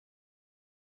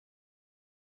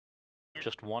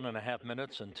Just 1.5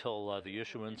 minutes until the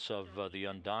issuance of the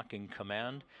undocking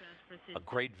command. A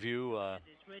great view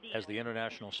as the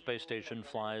International Space Station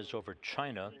flies over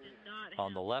China.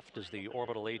 On the left is the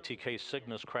orbital ATK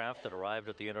Cygnus craft that arrived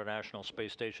at the International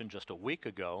Space Station just a week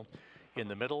ago. In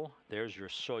the middle, there's your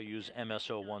Soyuz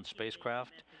MS-01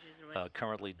 spacecraft,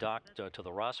 currently docked to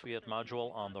the Roscosmos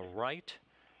module. On the right,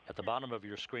 at the bottom of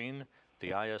your screen,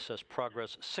 the ISS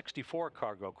Progress 64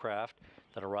 cargo craft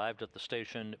that arrived at the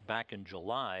station back in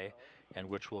July and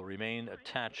which will remain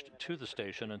attached to the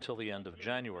station until the end of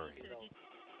January.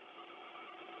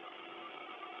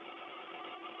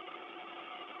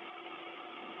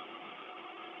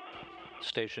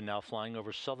 Station now flying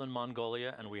over southern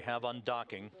Mongolia, and we have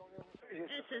undocking.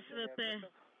 SSVP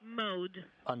mode.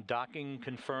 Undocking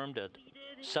confirmed at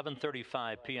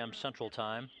 7:35 p.m. Central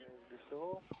Time.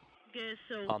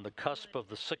 On the cusp of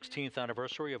the 16th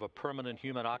anniversary of a permanent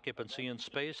human occupancy in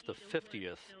space, the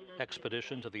 50th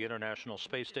expedition to the International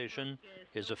Space Station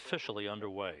is officially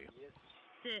underway.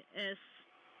 CS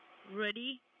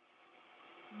ready.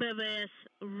 BVS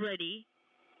ready.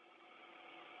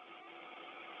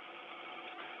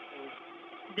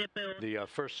 The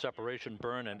first separation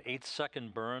burn, an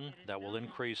 8-second burn that will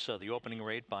increase the opening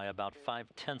rate by about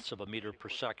 0.5 of a meter per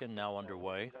second, now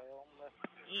underway.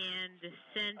 And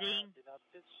sending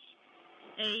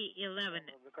A11.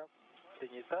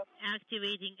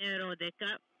 Activating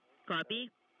aerodeca. Copy.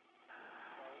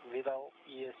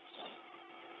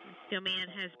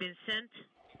 Command has been sent.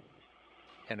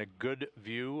 And a good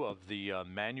view of the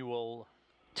manual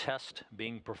test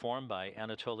being performed by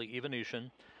Anatoly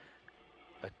Ivanishin.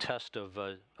 A test of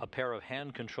a pair of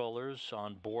hand controllers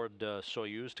on board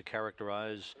Soyuz to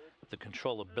characterize the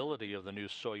controllability of the new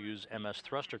Soyuz MS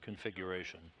thruster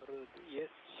configuration.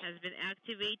 Has been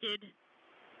activated.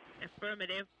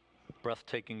 Affirmative.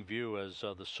 Breathtaking view as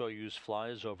the Soyuz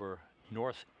flies over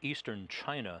northeastern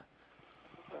China,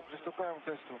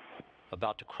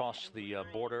 about to cross the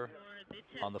border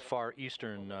on the far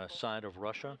eastern side of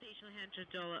Russia.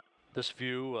 This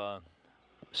view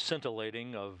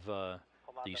scintillating of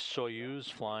the Soyuz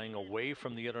flying away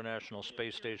from the International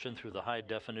Space Station through the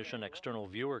high-definition external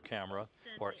viewer camera,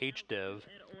 or HDEV,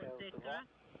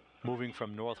 moving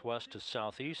from northwest to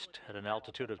southeast at an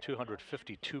altitude of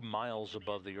 252 miles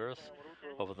above the Earth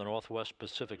over the northwest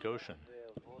Pacific Ocean.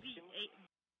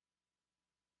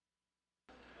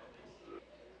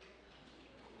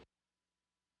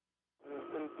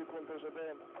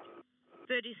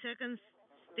 "30 seconds,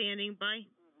 standing by."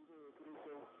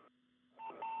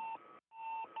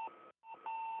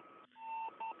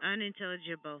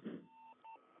 Unintelligible.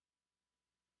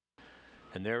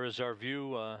 And there is our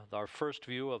view, our first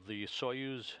view of the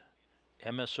Soyuz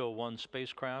MS-01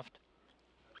 spacecraft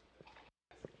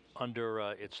under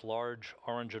its large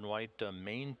orange and white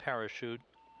main parachute.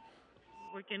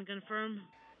 We can confirm.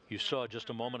 You saw just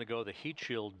a moment ago the heat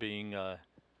shield being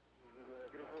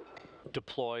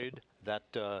deployed. That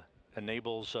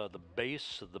enables the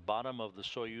base, the bottom of the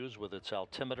Soyuz with its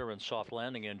altimeter and soft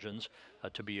landing engines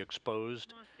to be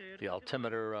exposed. The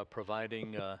altimeter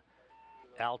providing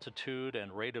altitude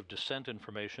and rate of descent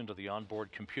information to the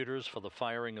onboard computers for the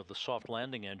firing of the soft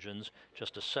landing engines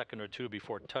just a second or two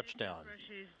before touchdown.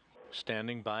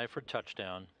 Standing by for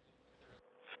touchdown.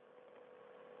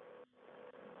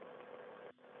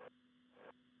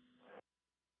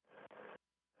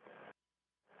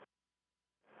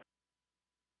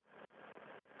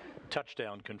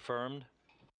 Touchdown confirmed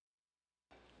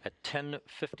at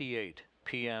 10:58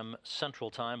 p.m. Central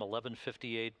Time,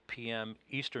 11:58 p.m.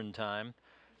 Eastern Time,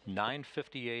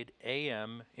 9:58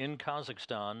 a.m. in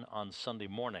Kazakhstan on Sunday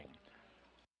morning.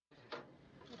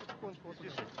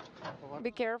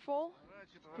 Be careful.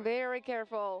 Very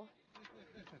careful.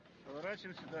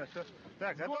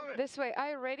 This way. Are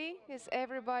you ready? Is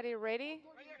everybody ready?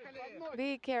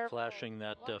 Be careful. Flashing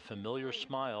that familiar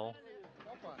smile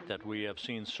that we have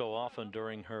seen so often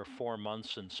during her 4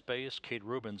 months in space. Kate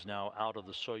Rubins now out of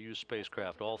the Soyuz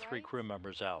spacecraft. All 3 crew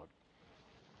members out.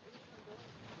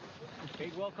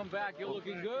 Kate, welcome back. You're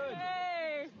looking good.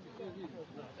 Hey!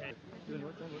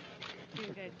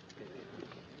 Doing good.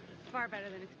 Far better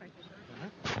than expected.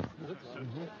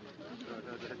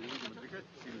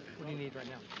 What do you need right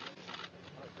now?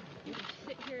 You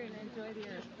sit here and enjoy the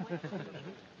earth.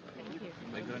 Thank you.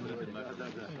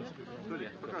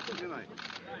 Толя, пока вспоминай.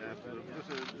 Потому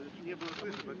что не было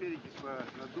слышно, по переки, по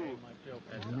наддуву.